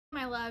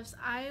My loves,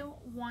 I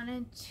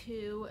wanted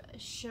to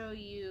show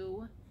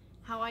you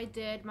how I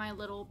did my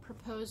little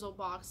proposal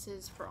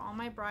boxes for all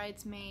my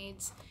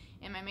bridesmaids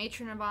and my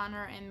matron of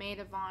honor and maid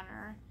of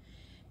honor.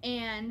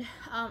 And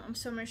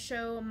so I'm going to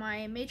show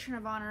my matron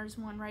of honor's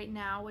one right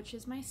now, which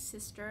is my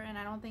sister, and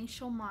I don't think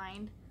she'll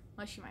mind.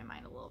 Well, she might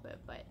mind a little bit,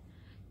 but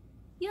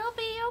you'll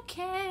be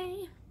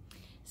okay.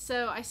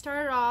 So I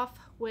started off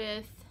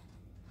with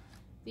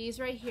these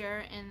right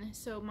here, and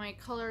so my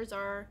colors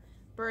are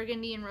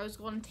burgundy and rose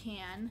gold and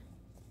tan.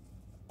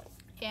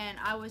 And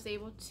I was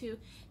able to,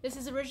 this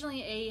is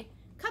originally a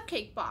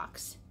cupcake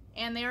box,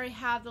 and they already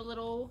have the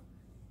little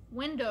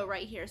window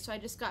right here, so I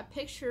just got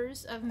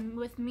pictures of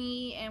with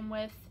me and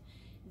with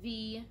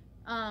the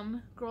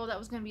girl that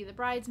was going to be the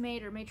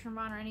bridesmaid or matron of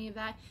honor or any of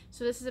that.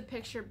 So this is a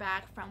picture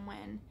back from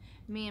when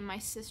me and my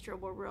sister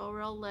were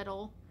real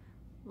little.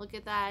 Look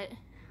at that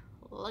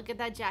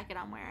jacket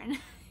I'm wearing.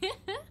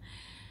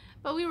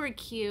 But we were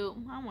cute.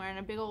 I'm wearing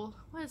a big old,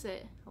 what is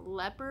it, a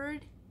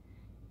leopard?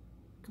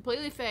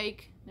 Completely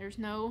fake. There's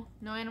no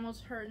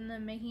animals hurt in the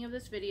making of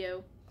this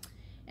video.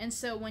 And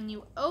so when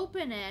you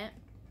open it,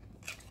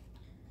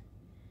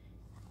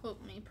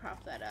 let me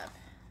prop that up.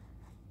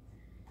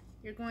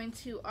 You're going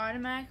to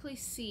automatically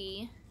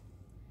see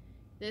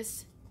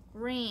this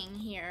ring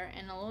here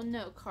and a little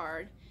note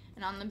card.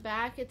 And on the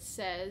back it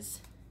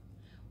says,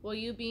 "Will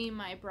you be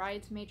my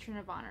bride's matron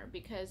of honor?"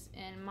 Because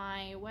in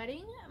my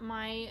wedding,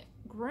 my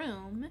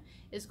groom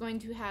is going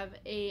to have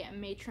a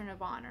matron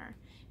of honor.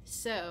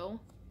 So,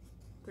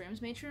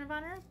 groom's matron of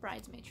honor,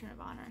 bride's matron of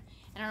honor.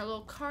 And our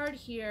little card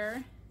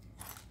here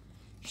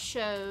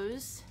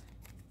shows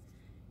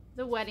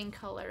the wedding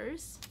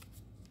colors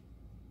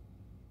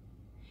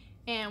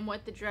and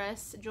what the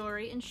dress,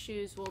 jewelry, and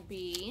shoes will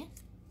be.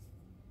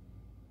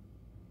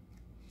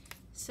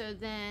 So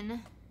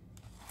then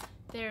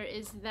there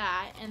is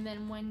that, and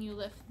then when you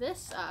lift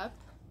this up,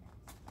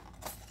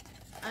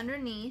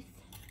 underneath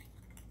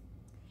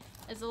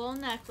is a little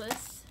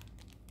necklace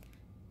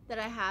that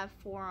I have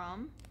for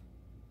them.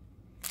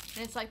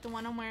 And it's like the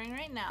one I'm wearing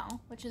right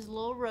now, which is a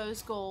little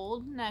rose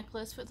gold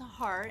necklace with a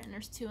heart, and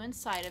there's two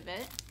inside of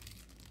it.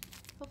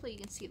 Hopefully you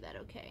can see that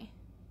okay.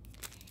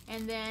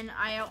 And then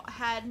I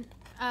had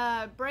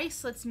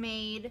bracelets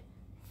made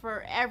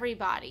for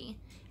everybody,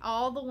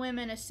 all the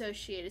women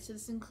associated. So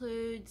this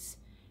includes,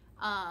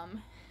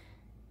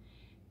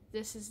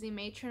 this is the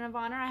matron of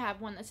honor. I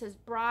have one that says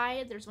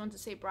bride. There's ones that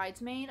say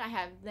bridesmaid. I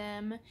have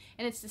them,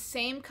 and it's the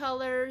same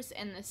colors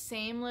and the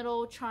same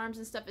little charms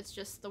and stuff. It's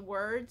just the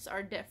words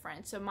are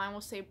different. So mine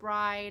will say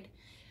bride.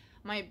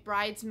 My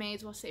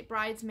bridesmaids will say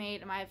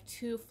bridesmaid, and I have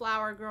two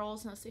flower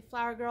girls, and they'll say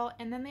flower girl.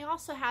 And then they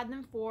also had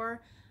them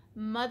for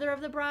mother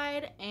of the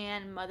bride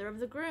and mother of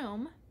the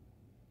groom.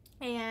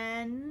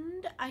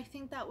 And I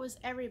think that was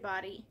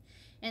everybody.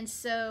 And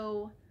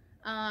so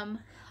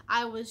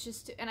I was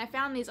just, and I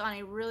found these on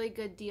a really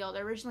good deal.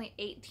 They're originally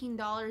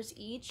 $18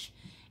 each,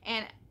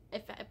 and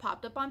if it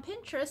popped up on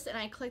Pinterest and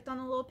I clicked on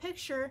the little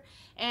picture,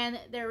 and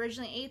they're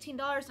originally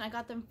 $18 and I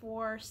got them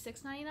for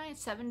 $6.99,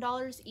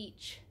 $7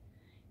 each.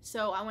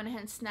 So I went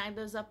ahead and snagged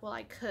those up while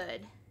I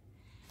could.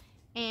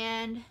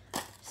 And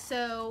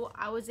so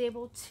I was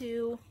able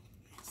to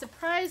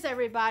surprise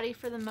everybody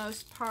for the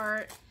most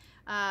part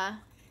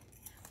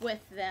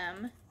with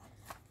them.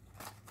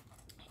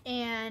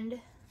 And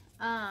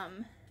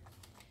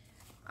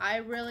I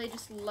really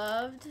just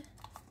loved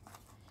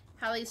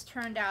how these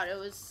turned out. It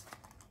was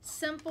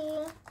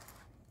simple,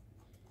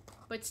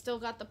 but still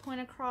got the point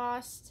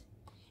across.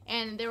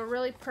 And they were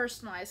really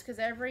personalized, because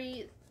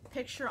every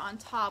picture on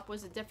top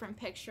was a different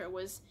picture. It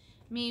was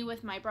me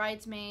with my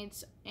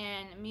bridesmaids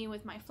and me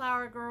with my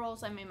flower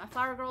girls. I made my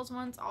flower girls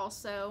ones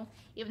also.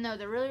 Even though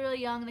they're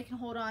really young, they can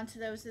hold on to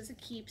those as a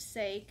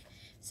keepsake.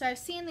 So I've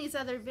seen these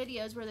other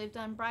videos where they've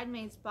done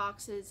bridesmaids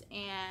boxes,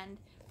 and,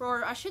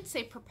 or I should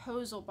say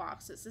proposal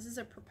boxes. This is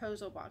a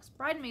proposal box.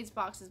 Bridesmaids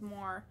box is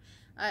more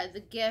the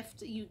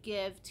gift you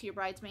give to your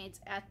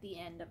bridesmaids at the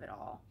end of it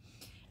all.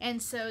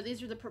 And so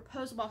these are the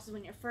proposal boxes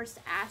when you're first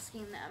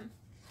asking them.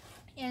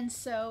 And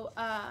so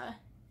I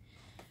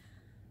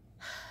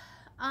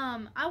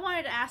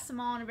wanted to ask them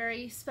all in a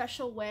very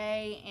special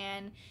way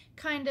and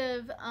kind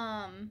of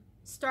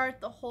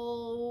start the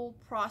whole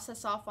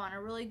process off on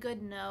a really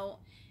good note.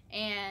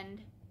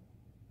 And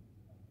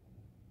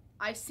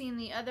I've seen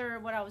the other,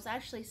 what I was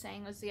actually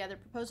saying was the other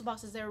proposal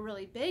boxes, they were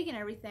really big and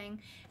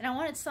everything, and I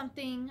wanted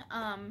something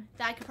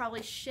that I could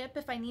probably ship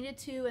if I needed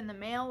to in the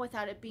mail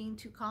without it being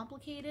too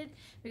complicated,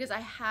 because I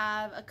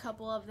have a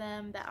couple of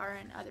them that are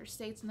in other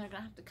states and they're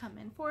gonna have to come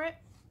in for it.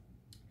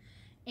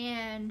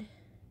 And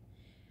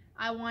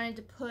I wanted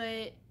to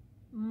put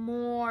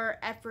more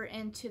effort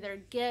into their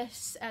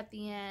gifts at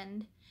the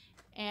end,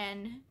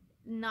 and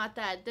not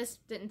that this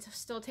didn't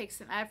still take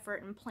some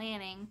effort and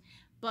planning,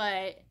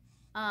 but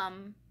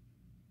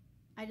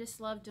I just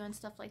love doing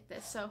stuff like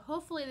this. So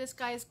hopefully this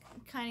guys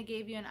kind of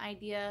gave you an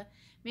idea,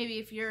 maybe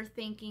if you're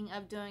thinking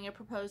of doing a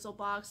proposal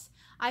box.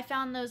 I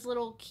found those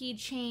little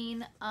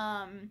keychain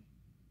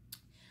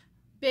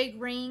big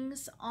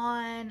rings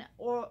on,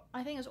 or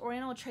I think it was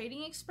Oriental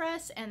Trading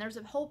Express, and there's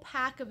a whole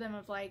pack of them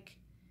of like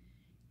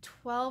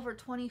 12 or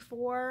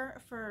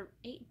 24 for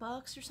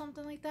 $8 or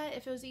something like that.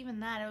 If it was even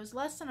that, it was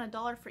less than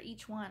 $1 for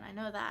each one. I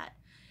know that.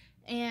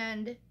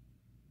 And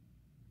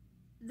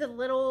the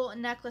little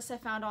necklace I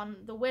found on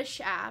the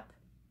Wish app,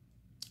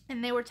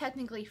 and they were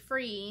technically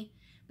free,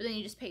 but then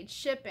you just paid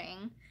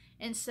shipping.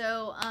 And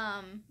so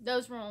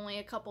those were only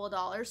a couple of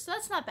dollars. So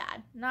that's not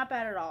bad. Not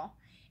bad at all.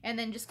 And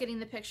then just getting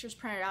the pictures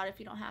printed out if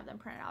you don't have them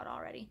printed out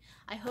already.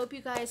 I hope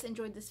you guys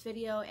enjoyed this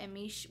video and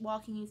me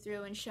walking you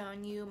through and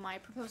showing you my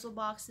proposal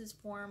boxes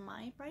for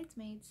my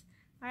bridesmaids.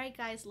 Alright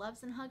guys,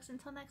 loves and hugs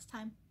until next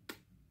time.